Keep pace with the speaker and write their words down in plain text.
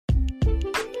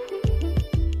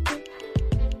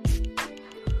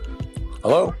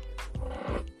Hello?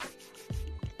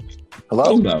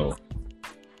 Hello? Hello.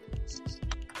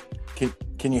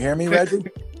 Can you hear me, Reggie?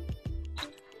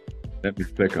 Let me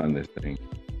click on this thing.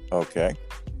 Okay.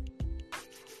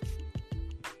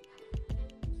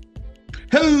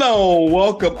 Hello,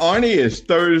 welcome, Arnie. It's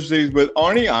Thursdays with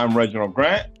Arnie. I'm Reginald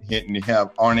Grant. Hitting you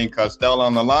have Arnie Costello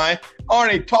on the line.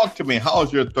 Arnie, talk to me.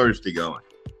 How's your Thursday going?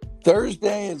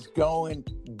 Thursday is going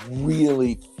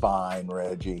really fine,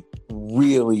 Reggie.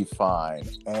 Really fine.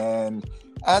 And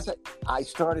as I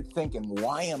started thinking,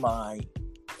 why am I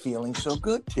feeling so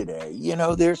good today? You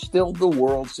know, there's still the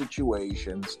world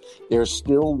situations. There's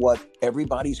still what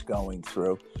everybody's going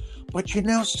through. But you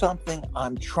know something?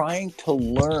 I'm trying to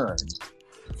learn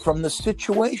from the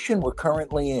situation we're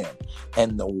currently in.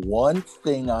 And the one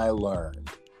thing I learned,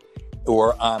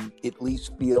 or I'm at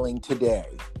least feeling today,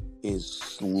 is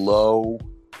slow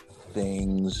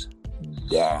things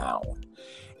down.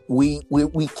 We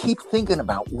keep thinking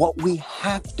about what we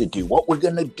have to do, what we're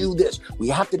going to do this. We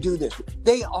have to do this.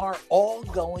 They are all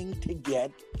going to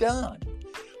get done.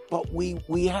 But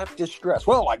we have to stress,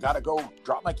 well, I got to go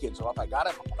drop my kids off. I got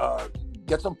to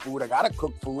get some food. I got to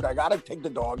cook food. I got to take the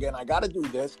dog in. I got to do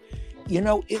this. You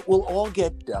know, it will all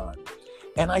get done.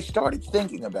 And I started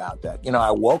thinking about that. You know,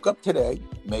 I woke up today,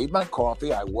 made my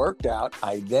coffee, I worked out,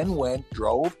 I then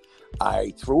drove,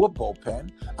 I threw a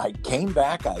bullpen, I came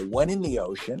back, I went in the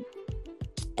ocean,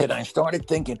 and I started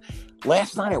thinking,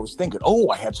 last night I was thinking,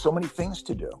 I had so many things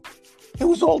to do. It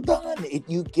was all done.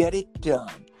 You get it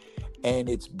done. And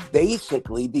it's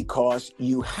basically because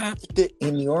you have to,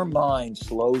 in your mind,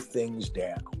 slow things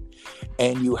down.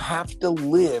 And you have to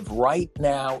live right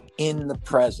now in the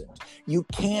present. You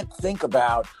can't think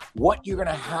about what you're going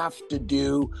to have to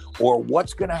do or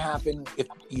what's going to happen if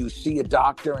you see a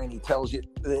doctor and he tells you,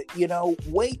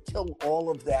 wait till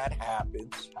all of that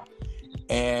happens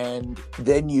and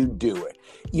then you do it.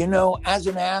 You know, as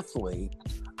an athlete,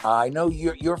 I know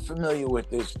you're familiar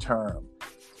with this term.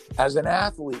 As an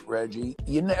athlete, Reggie,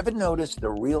 you never notice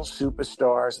the real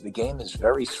superstars, the game is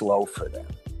very slow for them.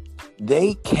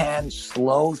 They can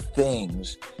slow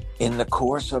things in the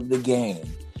course of the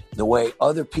game. The way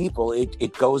other people,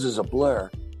 it goes as a blur.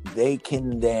 They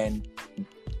can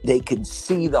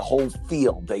see the whole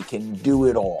field. They can do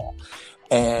it all.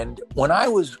 And when I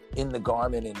was in the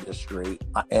garment industry,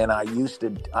 and I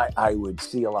would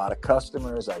see a lot of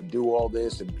customers, I'd do all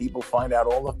this, and people find out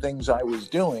all the things I was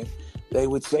doing. They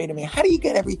would say to me, how do you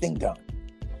get everything done?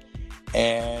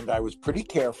 And I was pretty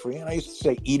carefree, and I used to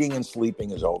say eating and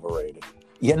sleeping is overrated.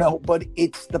 You know, but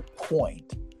it's the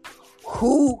point.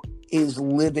 Who is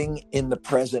living in the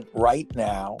present right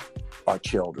now are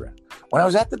children. When I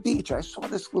was at the beach, I saw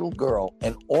this little girl,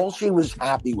 and all she was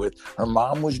happy with, her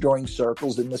mom was drawing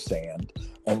circles in the sand,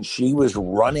 and she was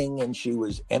running, and she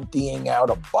was emptying out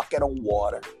a bucket of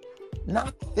water,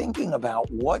 not thinking about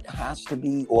what has to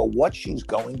be or what she's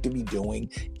going to be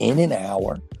doing in an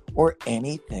hour or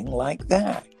anything like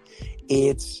that.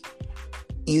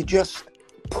 You just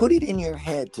put it in your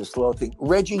head to slow things.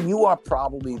 Reggie, you are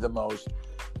probably the most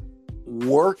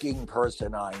working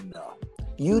person I know.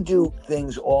 You do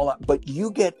things all out, but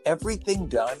you get everything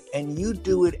done and you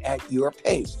do it at your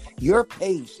pace. Your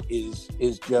pace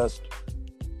is just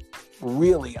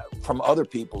really, from other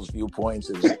people's viewpoints,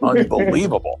 is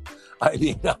unbelievable. I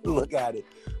mean, I look at it.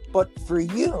 But for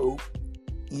you,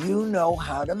 you know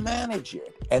how to manage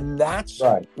it. And that's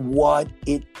right. What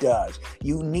it does.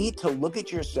 You need to look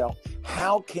at yourself.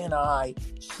 How can I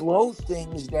slow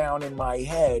things down in my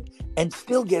head and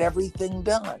still get everything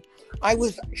done? I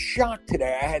was shocked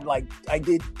today. I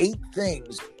did 8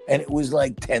 things and it was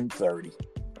like 10:30.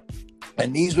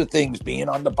 And these were things: being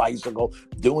on the bicycle,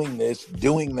 doing this,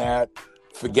 doing that,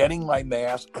 forgetting my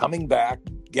mask, coming back,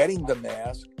 getting the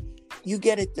mask. You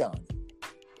get it done.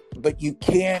 But you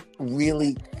can't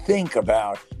really think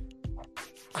about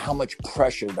how much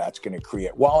pressure that's going to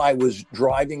create. While I was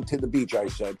driving to the beach, I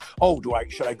said,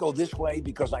 should I go this way?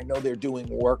 Because I know they're doing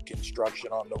work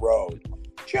construction on the road.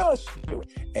 Just do it.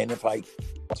 And if I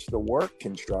watch the work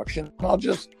construction,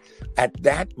 at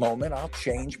that moment, I'll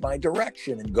change my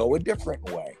direction and go a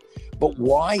different way. But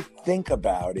why think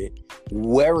about it,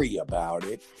 worry about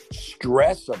it,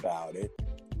 stress about it,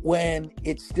 when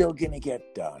it's still going to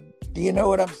get done? Do you know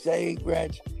what I'm saying,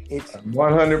 Reg? It's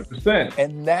 100%.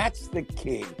 And that's the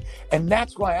key. And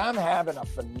that's why I'm having a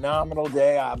phenomenal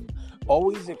day. I'm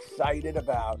always excited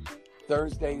about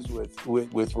Thursdays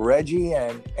with Reggie,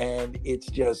 and it's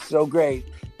just so great.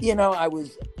 You know, I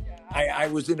was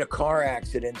in a car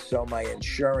accident, so my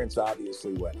insurance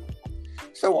obviously went up.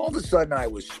 So all of a sudden I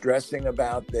was stressing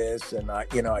about this, and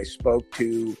I spoke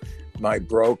to my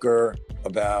broker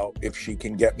about if she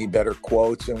can get me better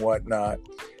quotes and whatnot.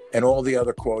 And all the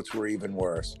other quotes were even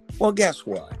worse. Well, guess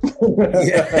what?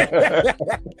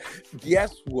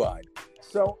 Guess what?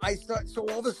 So so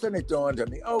all of a sudden it dawned on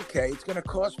me, okay, it's going to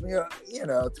cost me,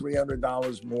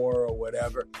 $300 more or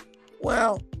whatever.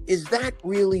 Well, is that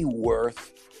really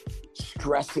worth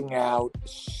stressing out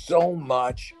so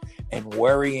much and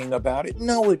worrying about it?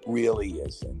 No, it really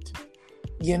isn't.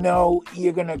 You're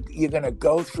gonna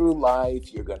go through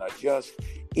life. You're gonna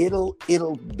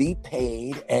it'll be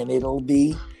paid, and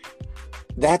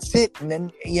that's it. And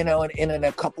then, and in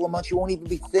a couple of months, you won't even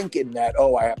be thinking that,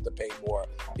 oh, I have to pay more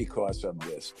because of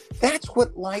this. That's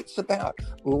what life's about.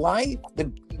 Life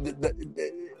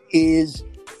is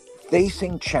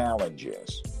facing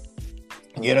challenges.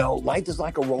 Life is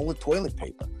like a roll of toilet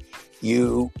paper.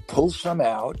 You pull some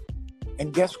out,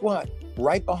 and guess what?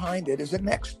 Right behind it is the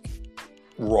next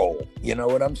roll. You know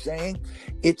what I'm saying?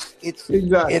 It's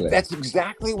exactly. That's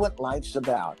exactly what life's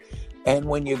about. And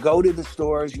when you go to the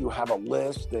stores, you have a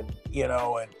list, and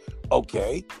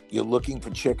okay, you're looking for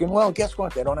chicken. Well, guess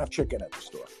what? They don't have chicken at the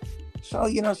store. So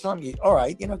all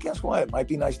right, guess what? It might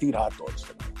be nice to eat hot dogs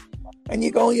tonight. And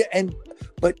you go,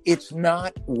 but it's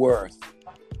not worth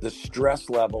the stress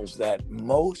levels that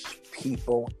most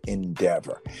people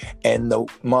endeavor. And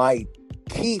my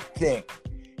key thing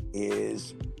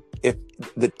is, if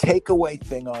the takeaway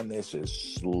thing on this is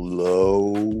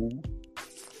slow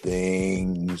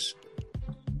things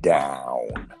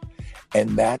down.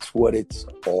 And that's what it's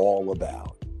all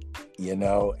about, and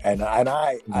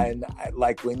I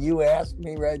like when you ask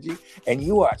me, Reggie, and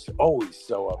you are always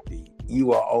so upbeat.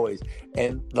 You are always,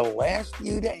 and the last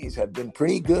few days have been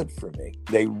pretty good for me.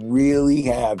 They really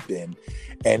have been.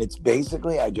 And it's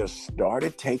basically, I just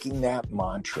started taking that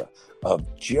mantra of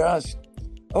just,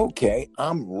 okay,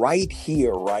 I'm right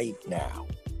here, right now.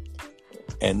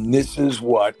 And this is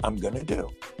what I'm going to do.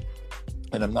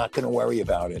 And I'm not going to worry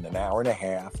about in an hour and a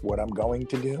half what I'm going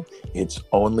to do. It's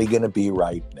only going to be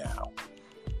right now.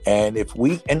 And if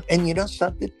we, and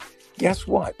something, guess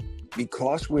what?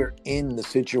 Because we're in the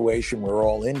situation we're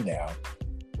all in now,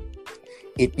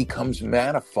 it becomes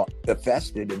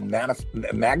manifested and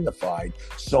magnified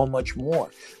so much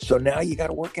more. So now you got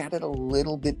to work at it a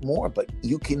little bit more, but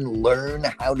you can learn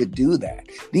how to do that.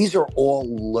 These are all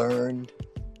learned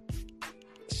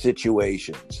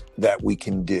situations that we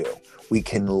can do. We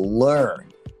can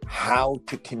learn how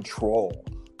to control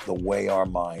the way our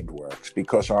mind works,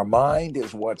 because our mind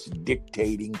is what's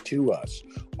dictating to us.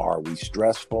 Are we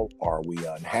stressful? Are we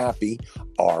unhappy?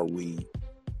 Are we,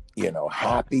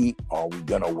 happy? Are we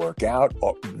going to work out?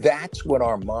 That's what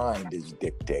our mind is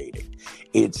dictating.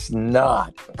 It's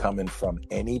not coming from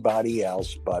anybody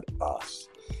else but us.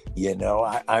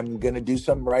 I'm going to do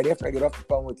something right after I get off the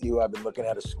phone with you. I've been looking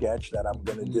at a sketch that I'm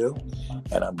going to do,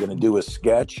 and I'm going to do a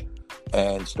sketch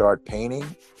and start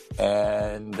painting.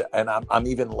 And I'm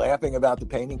even laughing about the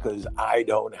painting because I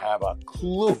don't have a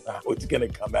clue how it's going to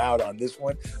come out on this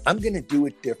one. I'm going to do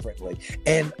it differently.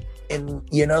 And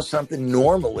something,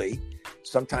 normally,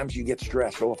 sometimes you get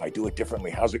stressed. Oh, if I do it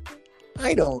differently, how's it?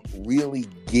 I don't really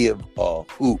give a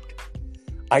hoot.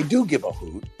 I do give a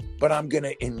hoot, but I'm going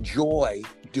to enjoy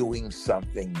doing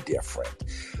something different.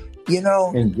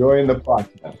 Enjoying the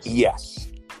process. Yes.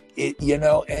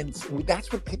 And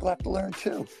that's what people have to learn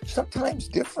too. Sometimes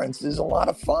difference is a lot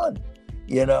of fun,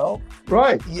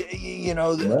 Right.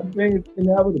 Nothing is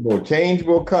inevitable. Change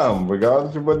will come,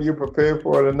 regardless of whether you're prepared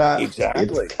for it or not.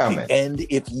 Exactly. It's coming. And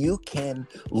if you can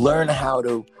learn how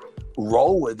to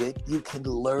roll with it, you can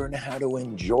learn how to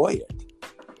enjoy it,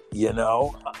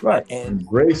 Right. And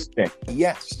embrace it.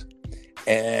 Yes.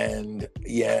 And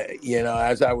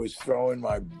as I was throwing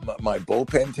my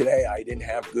bullpen today, I didn't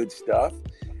have good stuff.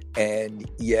 And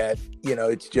yet,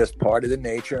 it's just part of the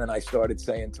nature. And I started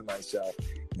saying to myself,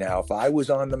 now, if I was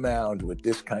on the mound with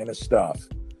this kind of stuff,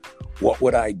 what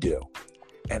would I do?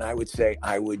 And I would say,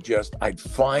 I'd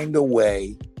find a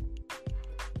way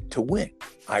to win.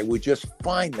 I would just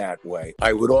find that way.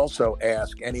 I would also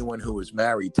ask anyone who is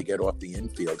married to get off the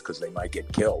infield because they might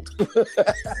get killed.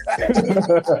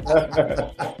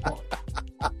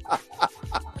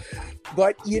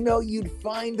 But, you'd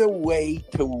find a way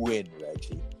to win,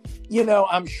 Reggie.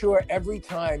 I'm sure every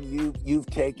time you've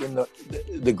taken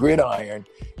the gridiron,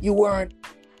 you weren't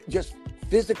just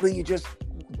physically, you just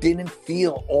didn't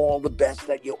feel all the best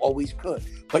that you always could,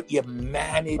 but you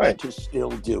managed to still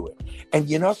do it. And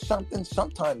something,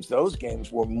 sometimes those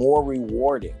games were more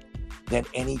rewarding than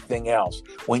anything else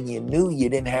when you knew you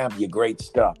didn't have your great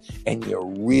stuff and you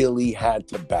really had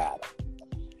to battle.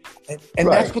 And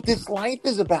Right. that's what this life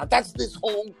is about. That's this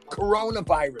whole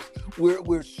coronavirus.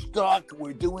 We're stuck.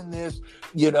 We're doing this.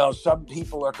 Some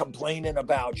people are complaining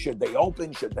about should they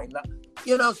open, should they not?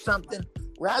 Something.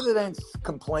 Rather than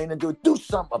complain and do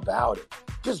something about it.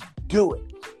 Just do it.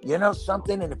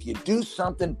 Something. And if you do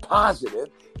something positive,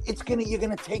 you're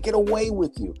gonna take it away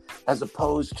with you, as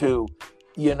opposed to,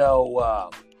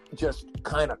 just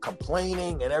kind of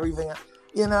complaining and everything.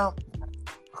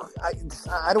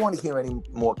 I don't want to hear any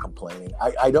more complaining.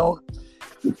 I don't.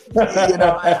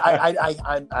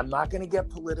 I'm not going to get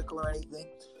political or anything.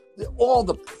 All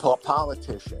the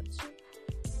politicians.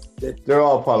 They're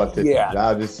all politicians. Yeah.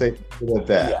 I'll just say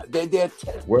that. Yeah, they're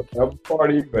we're a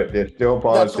party, but they're still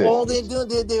politicians. That's all they're doing.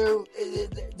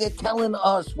 They're telling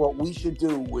us what we should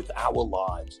do with our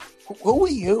lives. Who are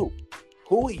you?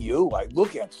 Who are you? I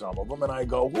look at some of them and I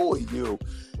go, who are you?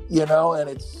 And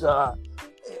it's,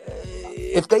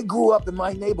 if they grew up in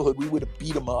my neighborhood, we would have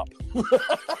beat them up.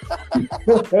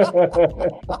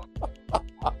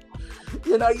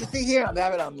 You see here,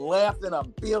 I'm laughing,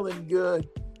 I'm feeling good.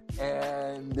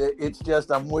 And it's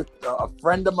just, I'm with a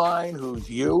friend of mine who's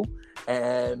you,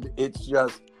 and it's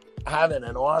just having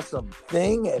an awesome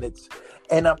thing. And it's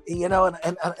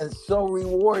so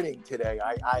rewarding today.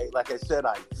 I like I said,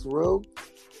 I threw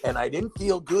and I didn't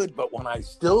feel good, but when I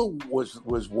still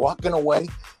was walking away,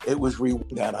 it was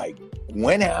that I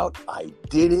went out, I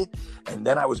did it, and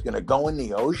then I was going to go in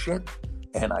the ocean,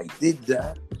 and I did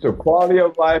that. So quality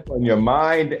of life on your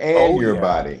mind and your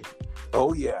body.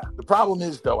 Oh yeah. The problem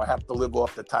is though, I have to live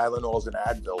off the Tylenols and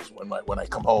Advils when I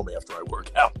come home after I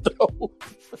work out though.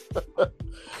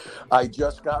 I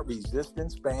just got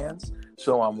resistance bands,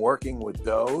 so I'm working with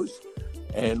those.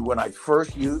 And when I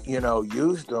first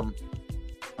used them,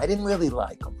 I didn't really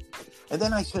like them. And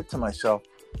then I said to myself,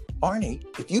 Arnie,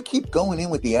 if you keep going in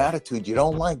with the attitude you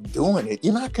don't like doing it,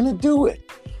 you're not going to do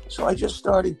it. So I just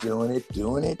started doing it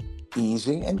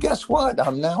easy. And guess what? I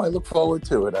look forward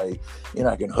to it. I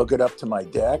can hook it up to my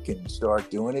deck and start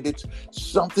doing it. It's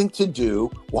something to do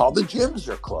while the gyms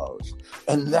are closed.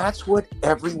 And that's what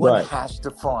everyone has to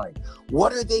find.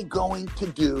 What are they going to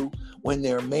do when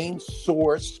their main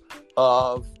source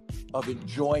of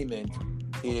enjoyment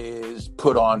is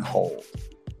put on hold?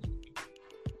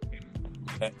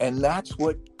 And that's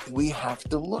what we have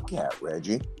to look at,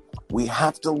 Reggie. We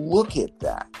have to look at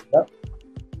that. Yep.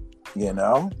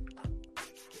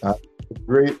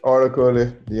 Great article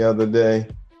the other day,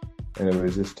 and it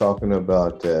was just talking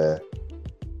about the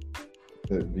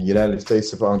United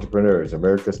States of entrepreneurs.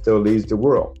 America still leads the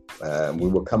world. We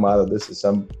will come out of this at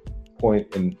some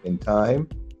point in time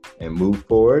and move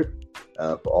forward.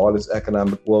 For all its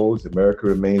economic woes, America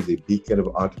remains a beacon of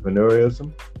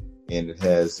entrepreneurialism, and it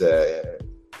has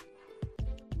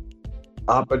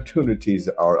opportunities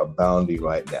are abounding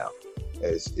right now.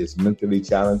 It's mentally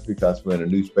challenged because we're in a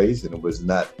new space and it was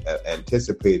not an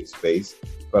anticipated space,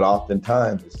 but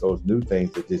oftentimes it's those new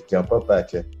things that just jump up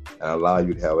at you and allow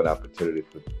you to have an opportunity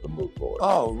to move forward.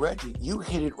 Oh, Reggie, you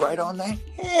hit it right on the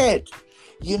head.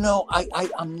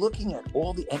 I'm looking at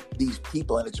all these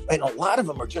people, and a lot of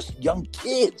them are just young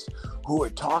kids who are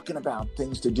talking about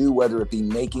things to do, whether it be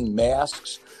making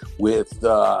masks with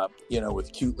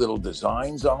cute little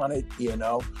designs on it,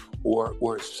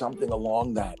 or something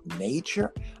along that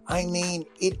nature. I mean,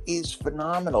 it is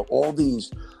phenomenal. All these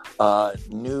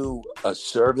new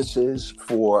services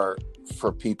for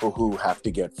people who have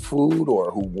to get food or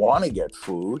who want to get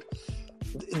food.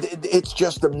 It's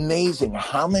just amazing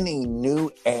how many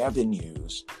new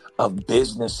avenues of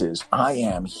businesses I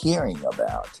am hearing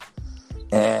about.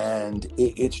 And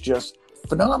it's just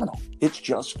phenomenal. It's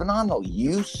just phenomenal.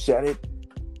 You said it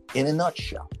in a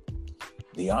nutshell.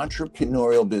 The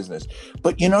entrepreneurial business.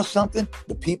 But you know something?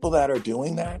 The people that are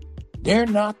doing that, they're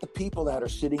not the people that are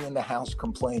sitting in the house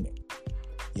complaining.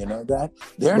 You know that?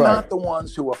 They're not the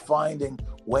ones who are finding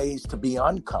ways to be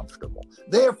uncomfortable.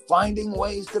 They're finding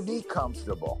ways to be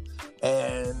comfortable.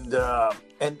 And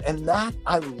that,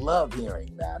 I love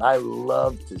hearing that. I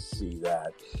love to see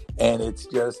that. And it's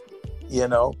just,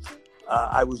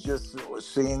 I was just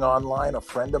seeing online a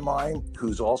friend of mine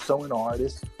who's also an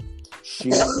artist.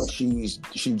 She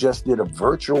just did a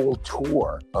virtual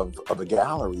tour of a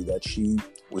gallery that she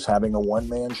was having a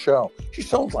one-man show. She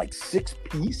sold like 6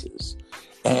 pieces.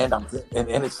 And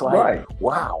it's like,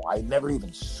 wow, I never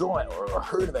even saw it or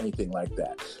heard of anything like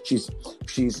that. She's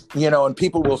and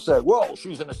people will say, well,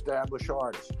 she's an established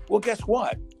artist. Well, guess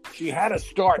what? She had to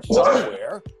start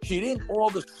somewhere. She didn't all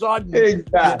of a sudden,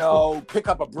 pick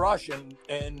up a brush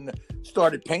and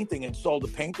started painting and sold a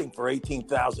painting for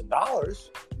 $18,000.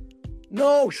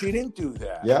 No, she didn't do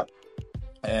that. Yep.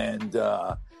 And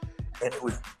it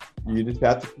was You just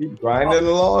have to keep grinding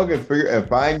along and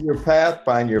find your path,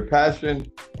 find your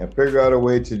passion, and figure out a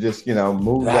way to just,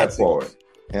 move that forward.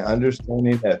 And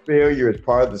understanding that failure is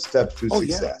part of the steps to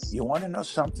success. Yeah. You want to know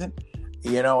something?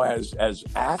 As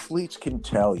athletes can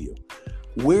tell you,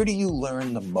 where do you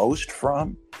learn the most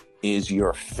from is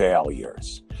your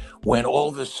failures. When all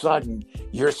of a sudden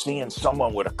you're seeing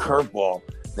someone with a curveball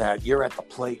that you're at the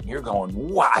plate and you're going,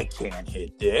 wow, I can't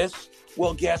hit this.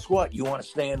 Well, guess what? You want to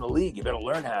stay in the league. You better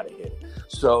learn how to hit it.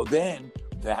 So then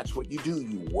that's what you do.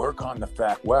 You work on the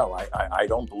fact, well, I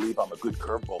don't believe I'm a good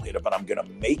curveball hitter, but I'm going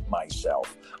to make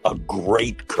myself a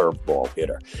great curveball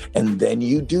hitter. And then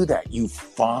you do that. You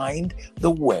find the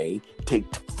way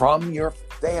from your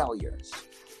failures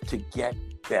to get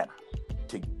better,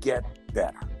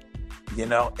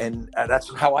 and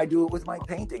that's how I do it with my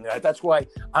painting. That's why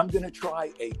I'm going to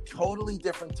try a totally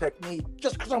different technique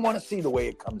just because I want to see the way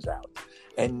it comes out.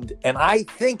 And I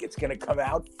think it's going to come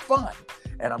out fun,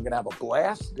 and I'm going to have a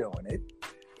blast doing it.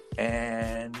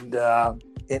 And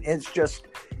it's just,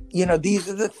 these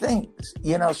are the things.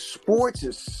 Sports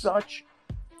is such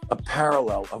a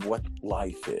parallel of what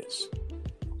life is.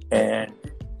 And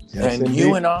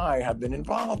you and I have been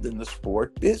involved in the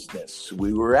sport business.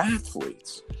 We were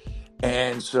athletes.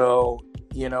 And so,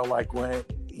 like when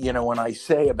I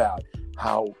say about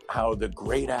how the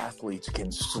great athletes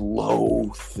can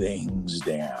slow things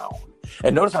down,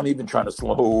 and notice I'm even trying to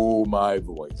slow my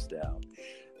voice down.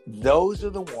 Those are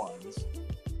the ones,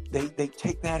 they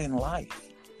take that in life.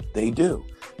 They do.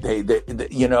 They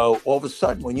all of a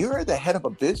sudden, when you're at the head of a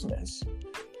business,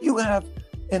 you have,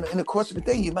 in the course of a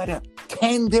day, you might have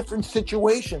 10 different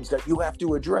situations that you have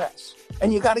to address,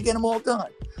 and you got to get them all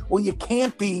done. Well, you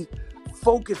can't be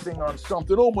focusing on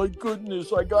something. Oh my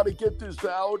goodness, I got to get this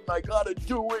out, and I got to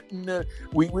do it, and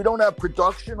we don't have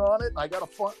production on it, and I got to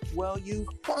find. Well, you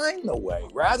find the way.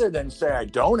 Rather than say I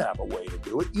don't have a way to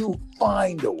do it, you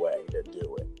find a way to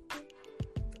do it.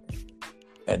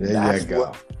 And there you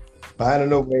go.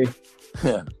 Finding a way.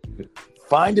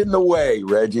 Finding the way,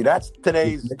 Reggie. That's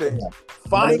today's thing.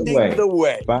 Finding the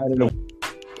way. Finding a way.